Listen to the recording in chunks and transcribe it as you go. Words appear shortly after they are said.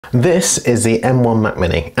This is the M1 Mac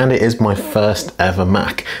Mini and it is my first ever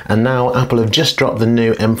Mac, and now Apple have just dropped the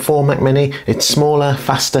new M4 Mac Mini. It's smaller,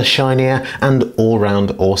 faster, shinier and all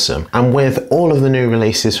round awesome. And with all of the new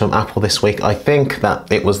releases from Apple this week, I think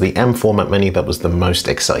that it was the M4 Mac Mini that was the most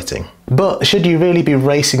exciting. But should you really be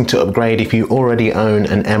racing to upgrade if you already own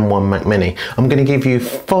an M1 Mac Mini? I'm going to give you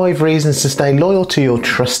 5 reasons to stay loyal to your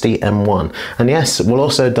trusty M1. And yes, we'll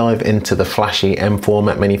also dive into the flashy M4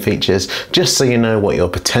 Mac Mini features just so you know what you're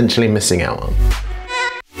potentially missing out on.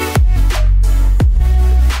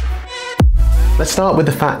 Let's start with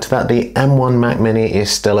the fact that the M1 Mac Mini is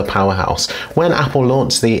still a powerhouse. When Apple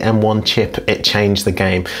launched the M1 chip, it changed the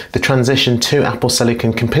game. The transition to Apple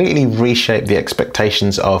Silicon completely reshaped the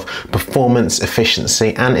expectations of performance,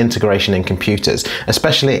 efficiency, and integration in computers,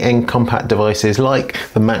 especially in compact devices like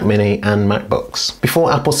the Mac Mini and MacBooks.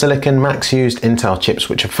 Before Apple Silicon, Macs used Intel chips,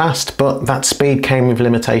 which are fast, but that speed came with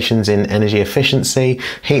limitations in energy efficiency,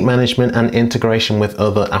 heat management, and integration with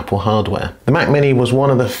other Apple hardware. The Mac Mini was one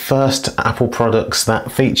of the first Apple products that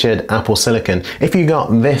featured Apple Silicon. If you got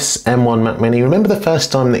this M1 Mac Mini, remember the first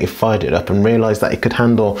time that you fired it up and realized that it could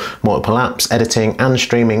handle multiple apps, editing and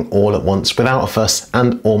streaming all at once without a fuss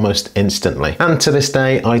and almost instantly. And to this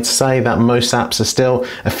day, I'd say that most apps are still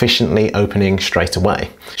efficiently opening straight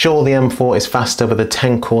away. Sure, the M4 is faster with a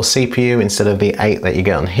 10-core CPU instead of the 8 that you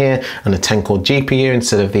get on here, and a 10-core GPU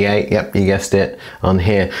instead of the 8, yep, you guessed it, on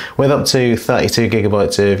here, with up to 32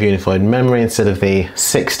 gigabytes of unified memory instead of the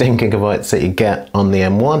 16 gigabytes that you get on the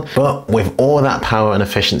M1. But with all that power and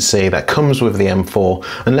efficiency that comes with the M4,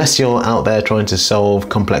 unless you're out there trying to solve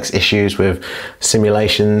complex issues with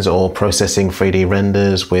simulations or processing 3D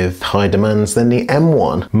renders with high demands, then the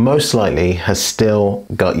M1 most likely has still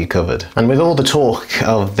got you covered. And with all the talk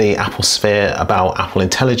of the Apple sphere about Apple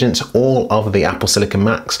Intelligence, all of the Apple Silicon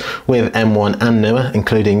Macs with M1 and newer,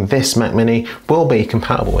 including this Mac Mini, will be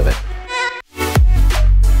compatible with it.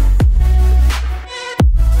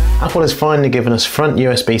 Apple has finally given us front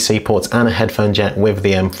USB-C ports and a headphone jack with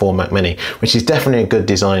the M4 Mac Mini, which is definitely a good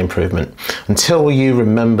design improvement. Until you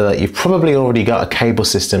remember that you've probably already got a cable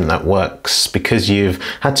system that works because you've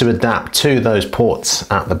had to adapt to those ports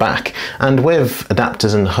at the back. And with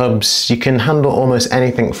adapters and hubs, you can handle almost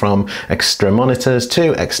anything from extra monitors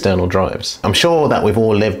to external drives. I'm sure that we've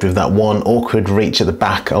all lived with that one awkward reach at the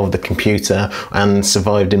back of the computer and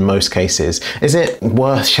survived in most cases. Is it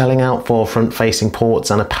worth shelling out for front-facing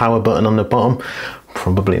ports and a power button on the bottom?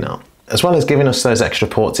 Probably not. As well as giving us those extra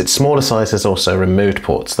ports, its smaller size has also removed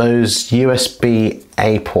ports, those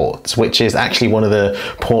USB-A ports, which is actually one of the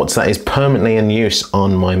ports that is permanently in use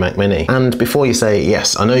on my Mac Mini. And before you say,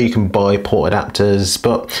 yes, I know you can buy port adapters,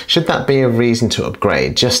 but should that be a reason to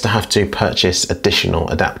upgrade just to have to purchase additional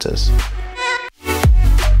adapters?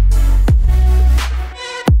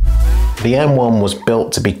 The M1 was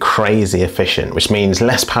built to be crazy efficient, which means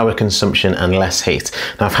less power consumption and less heat.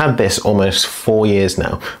 Now, I've had this almost 4 years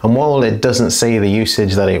now, and while it doesn't see the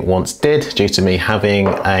usage that it once did due to me having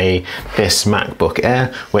this MacBook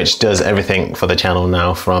Air, which does everything for the channel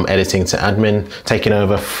now from editing to admin, taking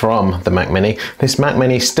over from the Mac Mini, this Mac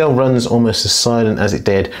Mini still runs almost as silent as it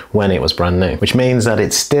did when it was brand new, which means that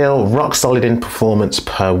it's still rock solid in performance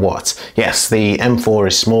per watt. Yes, the M4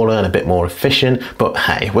 is smaller and a bit more efficient, but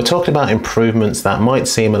hey, we're talking about improvements that might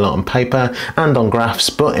seem a lot on paper and on graphs,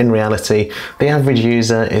 but in reality, the average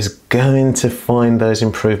user is going to find those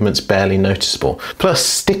improvements barely noticeable. Plus,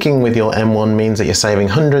 sticking with your M1 means that you're saving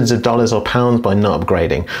hundreds of dollars or pounds by not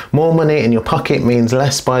upgrading. More money in your pocket means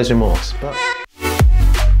less buyer's remorse. But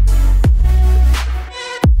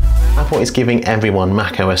Apple is giving everyone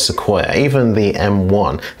macOS Sequoia, even the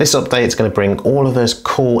M1. This update is going to bring all of those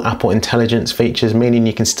cool Apple Intelligence features, meaning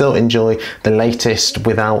you can still enjoy the latest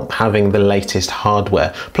without having the latest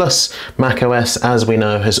hardware. Plus, macOS, as we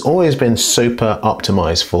know, has always been super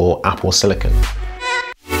optimized for Apple Silicon.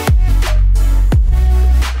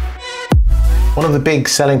 One of the big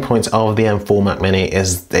selling points of the M4 Mac Mini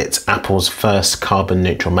is it's Apple's first carbon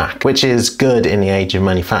neutral Mac, which is good in the age of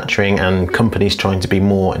manufacturing and companies trying to be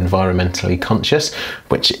more environmentally conscious,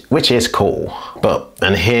 which is cool.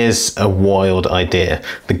 And here's a wild idea.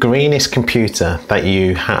 The greenest computer that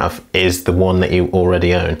you have is the one that you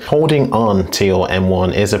already own. Holding on to your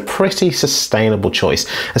M1 is a pretty sustainable choice,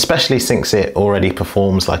 especially since it already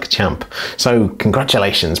performs like a champ. So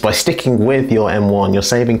congratulations, by sticking with your M1, you're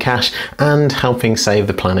saving cash and helping save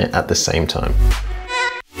the planet at the same time.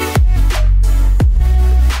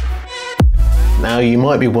 Now you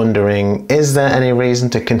might be wondering, is there any reason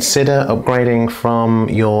to consider upgrading from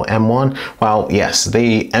your M1? Well, yes,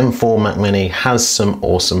 the M4 Mac Mini has some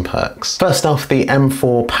awesome perks. First off, the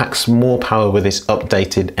M4 packs more power with its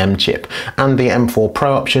updated M chip, and the M4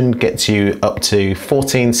 Pro option gets you up to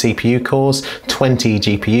 14 CPU cores, 20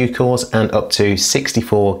 GPU cores, and up to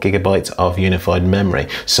 64 gigabytes of unified memory.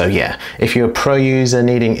 So yeah, if you're a pro user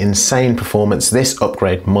needing insane performance, this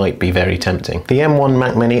upgrade might be very tempting. The M1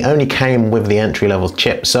 Mac Mini only came with the entry-level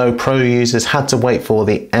chip, so pro users had to wait for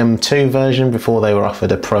the M2 version before they were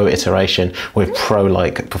offered a pro iteration with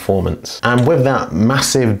pro-like performance. And with that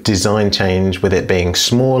massive design change, with it being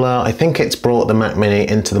smaller, I think it's brought the Mac Mini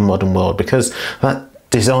into the modern world, because that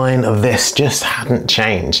design of this just hadn't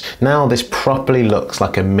changed. Now this properly looks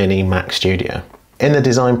like a mini Mac Studio. In the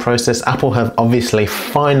design process, Apple have obviously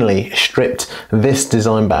finally stripped this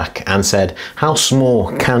design back and said, how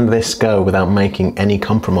small can this go without making any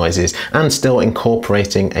compromises and still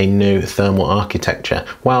incorporating a new thermal architecture?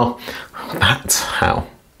 Well, that's how.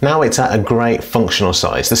 Now it's at a great functional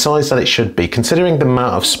size, the size that it should be, considering the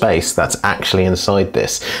amount of space that's actually inside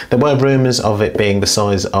this. There were rumours of it being the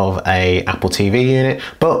size of an Apple TV unit,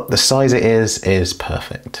 but the size it is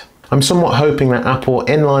perfect. I'm somewhat hoping that Apple,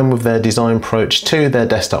 in line with their design approach to their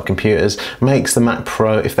desktop computers, makes the Mac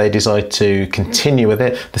Pro, if they decide to continue with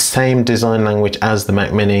it, the same design language as the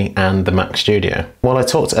Mac Mini and the Mac Studio. While I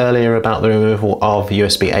talked earlier about the removal of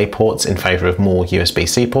USB-A ports in favour of more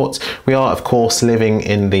USB-C ports, we are of course living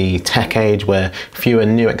in the tech age where fewer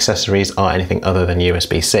new accessories are anything other than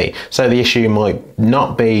USB-C. So the issue might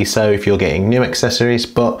not be so if you're getting new accessories,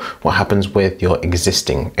 but what happens with your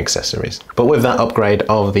existing accessories. But with that upgrade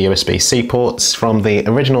of the USB-C ports, from the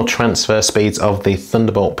original transfer speeds of the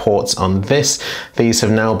Thunderbolt ports on this, these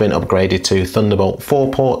have now been upgraded to Thunderbolt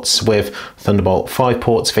 4 ports, with Thunderbolt 5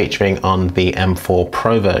 ports featuring on the M4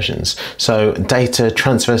 Pro versions. So data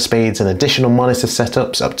transfer speeds and additional monitor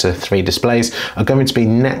setups up to 3 displays are going to be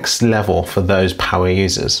next level for those power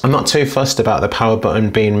users. I'm not too fussed about the power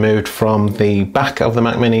button being moved from the back of the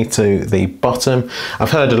Mac Mini to the bottom.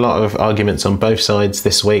 I've heard a lot of arguments on both sides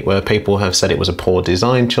this week where people have said it was a poor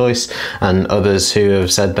design choice, and others who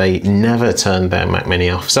have said they never turned their Mac Mini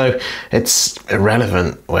off. So it's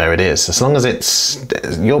irrelevant where it is, as long as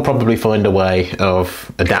you'll probably find a way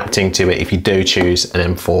of adapting to it if you do choose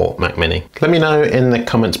an M4 Mac Mini. Let me know in the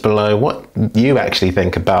comments below what you actually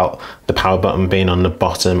think about the power button being on the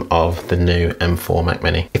bottom of the new M4 Mac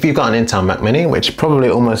Mini. If you've got an Intel Mac Mini, which probably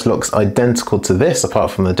almost looks identical to this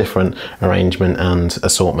apart from the different arrangement and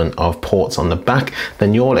assortment of ports on the back,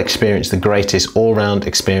 then you'll experience the greatest all-round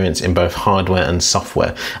experience in both hardware and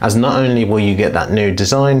software, as not only will you get that new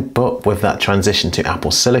design, but with that transition to Apple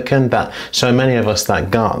Silicon that so many of us that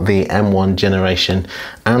got the M1 generation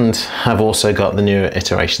and have also got the newer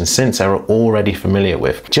iteration since are already familiar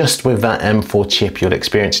with. Just with that M4 chip, you'll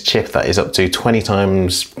experience a chip that is up to 20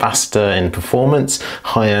 times faster in performance,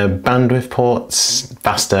 higher bandwidth ports,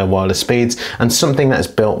 faster wireless speeds, and something that is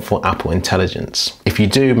built for Apple Intelligence. If you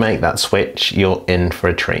do make that switch, you're in for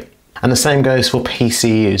a treat. And the same goes for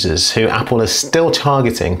PC users, who Apple is still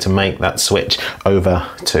targeting to make that switch over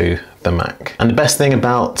to the Mac. And the best thing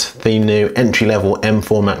about the new entry-level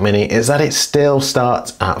M4 Mac Mini is that it still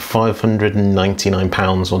starts at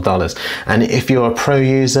 £599 or dollars. And if you're a pro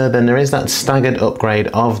user, then there is that staggered upgrade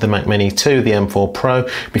of the Mac Mini to the M4 Pro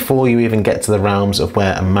before you even get to the realms of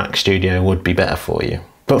where a Mac Studio would be better for you.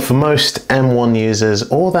 But for most M1 users,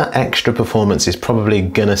 all that extra performance is probably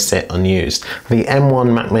gonna sit unused. The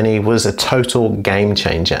M1 Mac Mini was a total game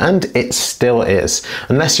changer, and it still is.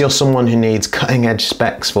 Unless you're someone who needs cutting edge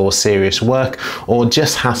specs for serious work or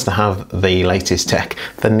just has to have the latest tech,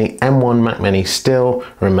 then the M1 Mac Mini still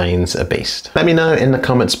remains a beast. Let me know in the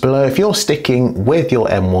comments below if you're sticking with your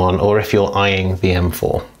M1 or if you're eyeing the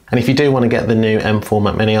M4. And if you do want to get the new M4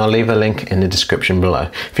 Mac Mini, I'll leave a link in the description below.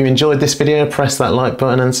 If you enjoyed this video, press that like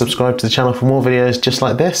button and subscribe to the channel for more videos just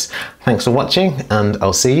like this. Thanks for watching, and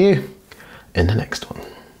I'll see you in the next one.